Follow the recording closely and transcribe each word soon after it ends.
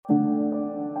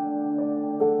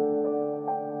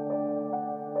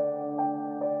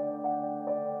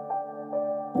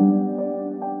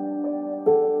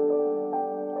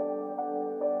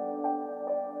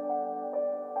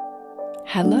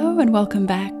Hello and welcome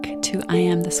back to I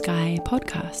Am the Sky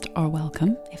podcast, or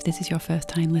welcome if this is your first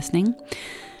time listening.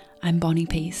 I'm Bonnie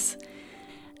Peace,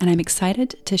 and I'm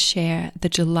excited to share the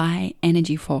July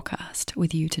energy forecast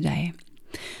with you today.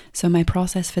 So my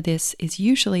process for this is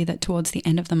usually that towards the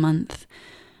end of the month,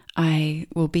 I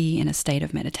will be in a state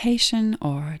of meditation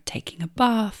or taking a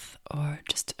bath or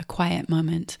just a quiet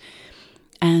moment,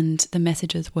 and the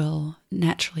messages will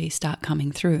naturally start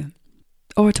coming through.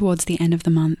 Or towards the end of the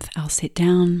month, I'll sit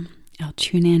down, I'll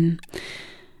tune in,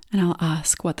 and I'll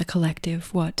ask what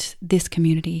this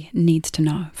community needs to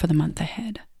know for the month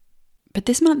ahead. But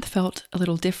this month felt a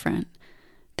little different.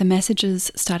 The messages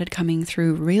started coming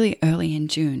through really early in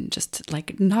June, just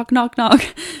like knock, knock, knock,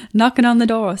 knocking on the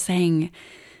door saying,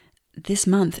 this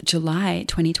month, July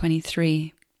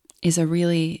 2023, is a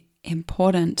really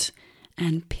important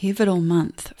and pivotal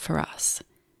month for us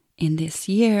in this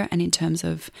year and in terms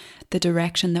of the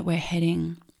direction that we're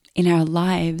heading in our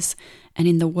lives and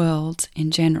in the world in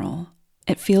general.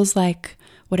 It feels like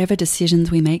whatever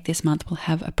decisions we make this month will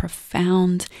have a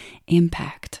profound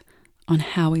impact on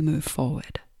how we move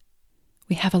forward.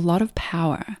 We have a lot of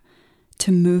power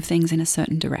to move things in a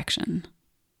certain direction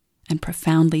and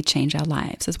profoundly change our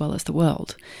lives as well as the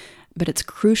world. But it's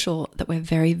crucial that we're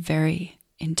very, very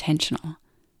intentional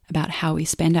about how we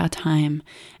spend our time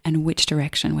and which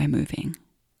direction we're moving.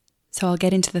 So I'll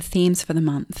get into the themes for the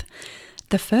month.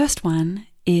 The first one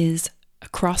is a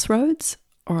crossroads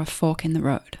or a fork in the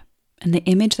road. And the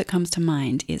image that comes to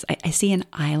mind is I see an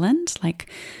island, like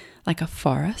a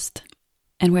forest,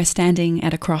 and we're standing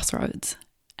at a crossroads.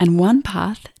 And one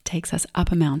path takes us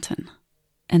up a mountain,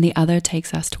 and the other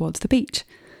takes us towards the beach.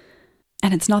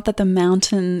 And it's not that the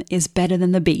mountain is better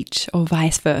than the beach or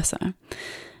vice versa.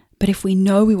 But if we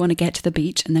know we want to get to the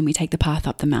beach and then we take the path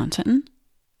up the mountain,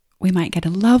 we might get a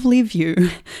lovely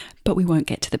view, but we won't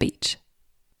get to the beach.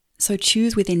 So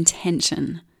choose with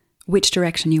intention which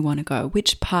direction you want to go,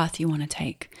 which path you want to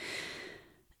take.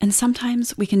 And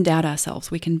sometimes we can doubt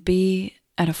ourselves. We can be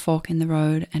at a fork in the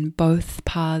road and both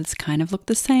paths kind of look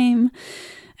the same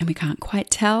and we can't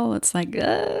quite tell. It's like,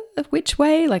 which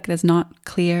way? Like there's not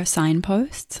clear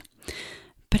signposts.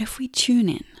 But if we tune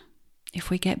in, if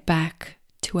we get back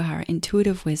to our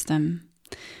intuitive wisdom,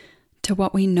 to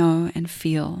what we know and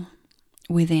feel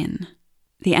within,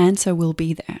 the answer will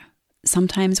be there.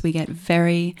 Sometimes we get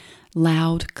very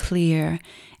loud, clear,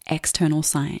 external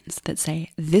signs that say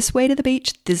this way to the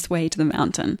beach, this way to the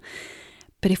mountain.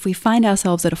 But if we find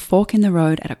ourselves at a fork in the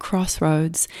road, at a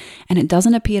crossroads, and it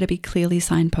doesn't appear to be clearly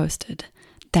signposted,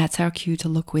 that's our cue to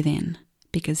look within,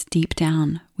 because deep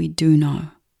down we do know.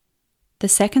 The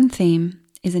second theme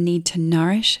is a need to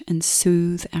nourish and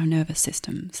soothe our nervous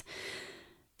systems.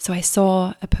 So I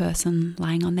saw a person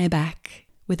lying on their back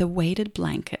with a weighted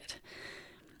blanket.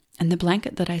 And the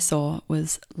blanket that I saw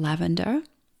was lavender,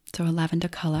 so a lavender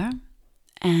color,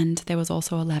 and there was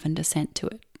also a lavender scent to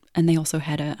it. And they also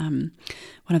had one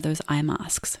of those eye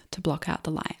masks to block out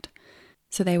the light.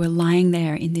 So they were lying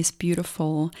there in this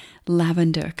beautiful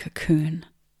lavender cocoon,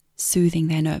 soothing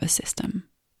their nervous system.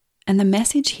 And the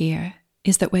message here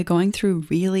is that we're going through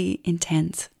really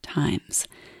intense times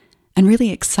and really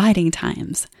exciting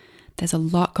times. There's a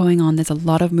lot going on. There's a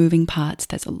lot of moving parts.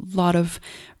 There's a lot of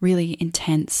really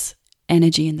intense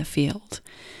energy in the field.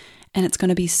 And it's going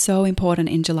to be so important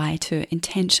in July to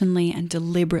intentionally and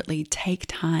deliberately take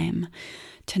time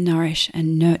to nourish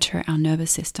and nurture our nervous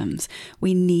systems.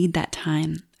 We need that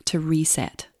time to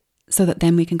reset so that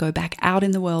then we can go back out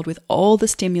in the world with all the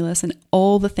stimulus and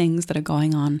all the things that are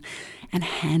going on and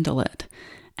handle it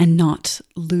and not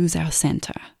lose our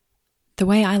center. The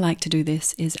way I like to do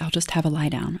this is I'll just have a lie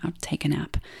down. I'll take a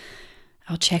nap.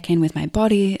 I'll check in with my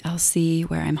body. I'll see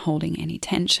where I'm holding any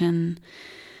tension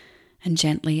and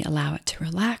gently allow it to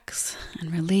relax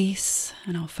and release.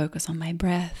 And I'll focus on my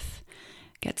breath,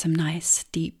 get some nice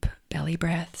deep belly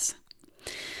breaths.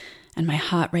 And my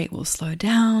heart rate will slow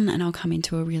down and I'll come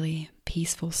into a really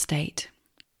peaceful state.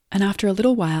 And after a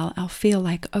little while, I'll feel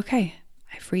like, okay,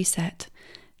 I've reset.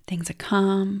 Things are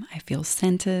calm, I feel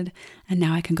centered, and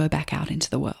now I can go back out into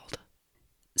the world.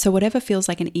 So whatever feels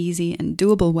like an easy and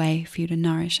doable way for you to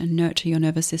nourish and nurture your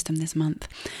nervous system this month,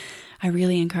 I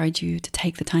really encourage you to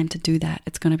take the time to do that.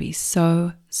 It's going to be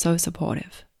so, so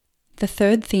supportive. The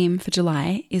third theme for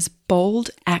July is bold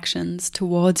actions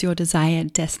towards your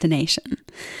desired destination.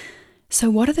 So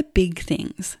what are the big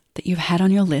things that you've had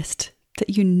on your list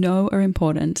that you know are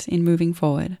important in moving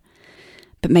forward,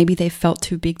 but maybe they've felt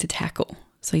too big to tackle,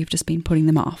 so you've just been putting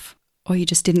them off, or you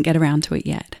just didn't get around to it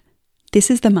yet? This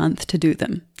is the month to do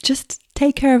them. Just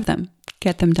take care of them,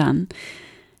 get them done.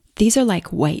 These are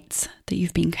like weights that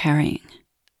you've been carrying.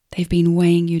 They've been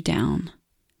weighing you down.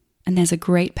 And there's a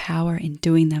great power in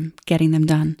doing them, getting them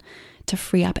done, to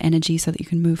free up energy so that you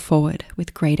can move forward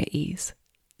with greater ease.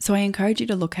 So I encourage you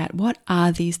to look at, what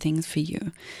are these things for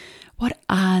you? What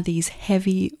are these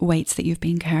heavy weights that you've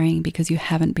been carrying because you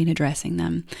haven't been addressing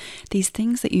them? These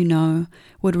things that you know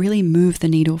would really move the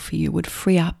needle for you, would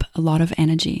free up a lot of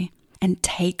energy, and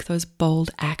take those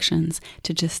bold actions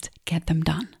to just get them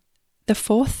done. The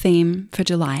fourth theme for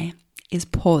July is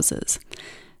pauses.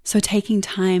 So taking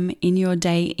time in your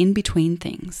day in between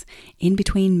things, in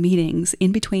between meetings,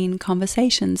 in between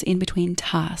conversations, in between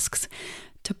tasks,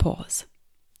 to pause.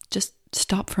 Just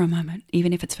stop for a moment,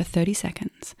 even if it's for 30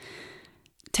 seconds.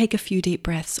 Take a few deep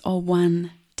breaths, or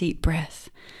one deep breath,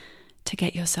 to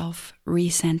get yourself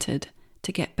recentered,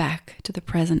 to get back to the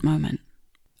present moment.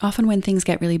 Often when things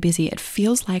get really busy, it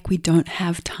feels like we don't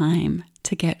have time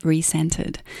to get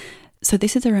recentered. So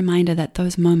this is a reminder that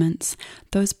those moments,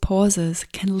 those pauses,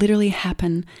 can literally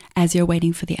happen as you're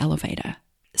waiting for the elevator.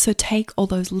 So take all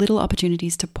those little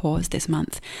opportunities to pause this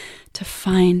month, to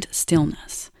find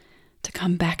stillness, to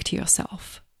come back to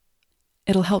yourself.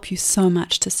 It'll help you so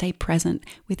much to stay present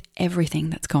with everything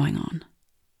that's going on.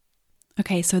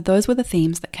 Okay, so those were the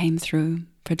themes that came through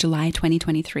for July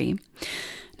 2023.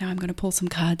 Now I'm going to pull some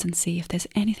cards and see if there's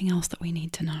anything else that we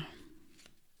need to know.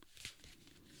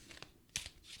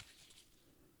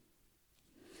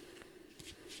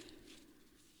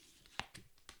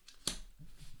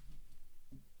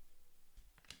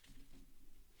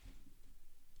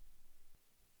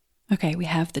 Okay, we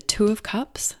have the Two of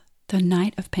Cups, the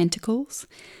Knight of Pentacles,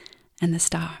 and the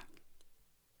Star.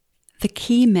 The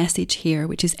key message here,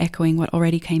 which is echoing what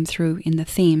already came through in the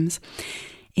themes,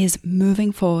 is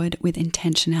moving forward with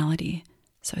intentionality.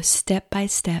 So step by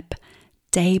step,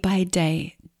 day by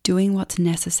day, doing what's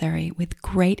necessary with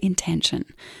great intention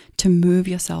to move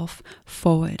yourself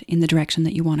forward in the direction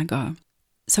that you want to go.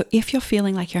 So if you're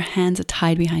feeling like your hands are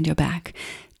tied behind your back,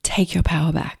 take your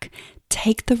power back.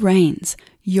 Take the reins.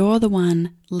 You're the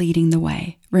one leading the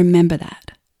way. Remember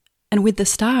that. And with the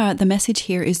Star, the message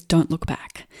here is don't look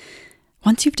back.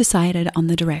 Once you've decided on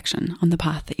the direction, on the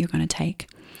path that you're going to take,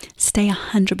 stay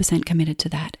 100% committed to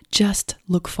that. Just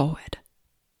look forward.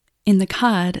 In the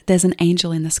card, there's an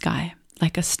angel in the sky,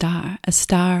 like a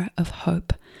star of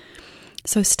hope.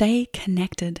 So stay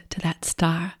connected to that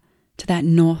star, to that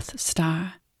North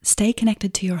Star. Stay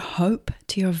connected to your hope,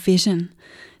 to your vision,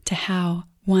 to how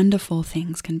wonderful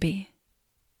things can be.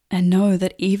 And know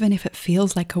that even if it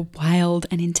feels like a wild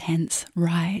and intense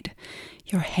ride,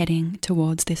 you're heading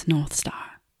towards this North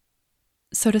Star.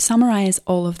 So to summarize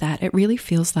all of that, it really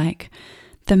feels like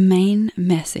the main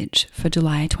message for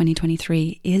July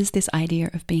 2023 is this idea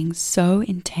of being so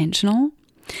intentional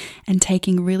and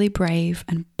taking really brave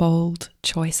and bold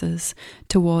choices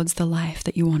towards the life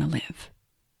that you want to live.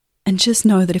 And just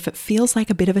know that if it feels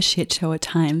like a bit of a shit show at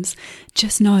times,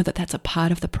 just know that that's a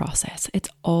part of the process. It's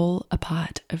all a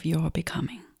part of your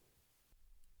becoming.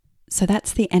 So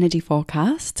that's the energy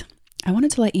forecast. I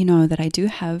wanted to let you know that I do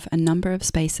have a number of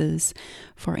spaces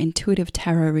for intuitive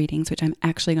tarot readings, which I'm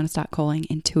actually going to start calling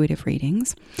intuitive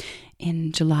readings,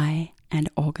 in July and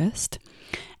August.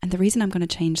 And the reason I'm going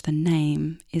to change the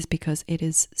name is because it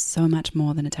is so much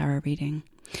more than a tarot reading.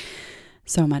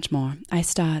 So much more. I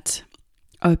start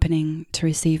opening to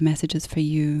receive messages for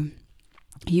you,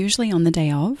 usually on the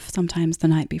day of, sometimes the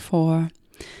night before,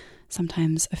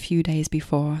 sometimes a few days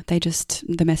before.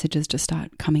 The messages just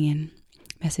start coming in.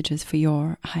 Messages for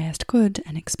your highest good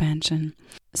and expansion.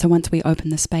 So once we open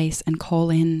the space and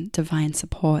call in divine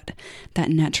support, that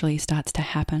naturally starts to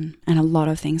happen and a lot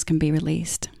of things can be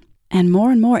released. And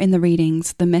more in the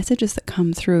readings, the messages that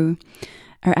come through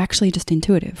are actually just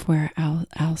intuitive, where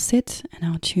I'll sit and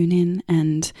I'll tune in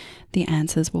and the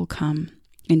answers will come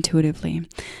intuitively.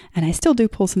 And I still do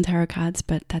pull some tarot cards,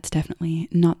 but that's definitely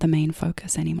not the main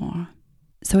focus anymore.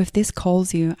 So if this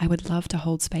calls you, I would love to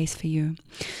hold space for you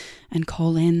and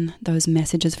call in those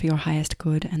messages for your highest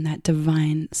good and that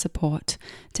divine support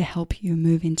to help you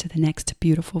move into the next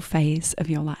beautiful phase of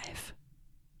your life.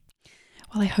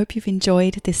 Well, I hope you've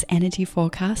enjoyed this energy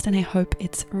forecast, and I hope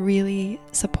it's really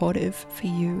supportive for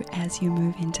you as you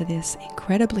move into this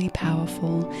incredibly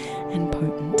powerful and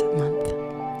potent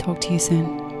month. Talk to you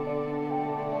soon.